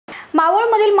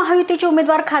मावळमधील महायुतीचे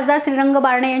उमेदवार खासदार श्रीरंग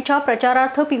बारणे यांच्या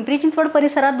प्रचारार्थ पिंपरी चिंचवड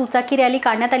परिसरात दुचाकी रॅली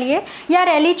काढण्यात आली आहे। या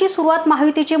रॅलीची सुरुवात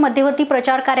महायुतीचे मध्यवर्ती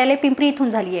प्रचार कार्यालय पिंपरी येथून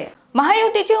झाली आहे।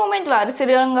 महायुतीचे उमेदवार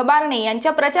श्रीरंग बारणे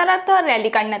यांच्या प्रचारार्थ रॅली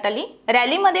काढण्यात आली।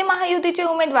 रॅलीमध्ये महायुतीचे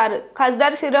उमेदवार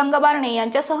खासदार श्रीरंग बारणे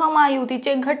यांच्यासह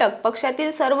महायुतीचे घटक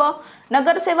पक्षातील सर्व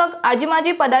नगरसेवक,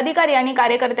 आजी-माजी पदाधिकारी आणि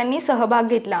कार्यकर्त्यांनी सहभाग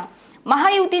घेतला।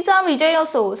 महायुतीचा विजय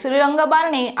असो, श्रीरंग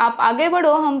बारणे आप आगे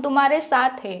बढ़ो, हम तुम्हारे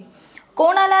साथ है।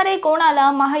 कोण आला रे कोण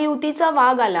आला, महायुतीचा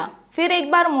वाघ आला, फिर एक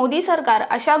बार मोदी सरकार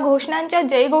अशा घोषणांच्या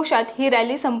जयघोषात ही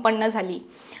रॅली संपन्न झाली।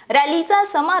 रॅलीचा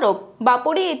समारोप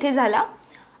बापोडी येथे झाला।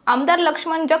 आमदार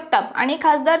लक्ष्मण जगताप आणि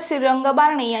खासदार श्रीरंग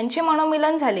बारणे यांचे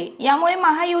मनोमिलन झाले। यामुळे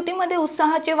महायुतीमध्ये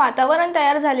उत्साहाचे वातावरण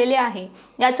तयार झालेले आहे,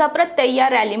 याचा प्रत्यय या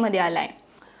रॅलीमध्ये आलाय।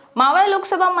 मावळ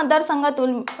लोकसभा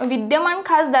मतदारसंघातून विद्यमान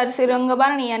खासदार श्रीरंग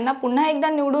बारणे यांना पुन्हा एकदा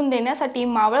निवडून देण्यासाठी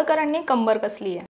मावळकरांनी कंबर कसली आहे।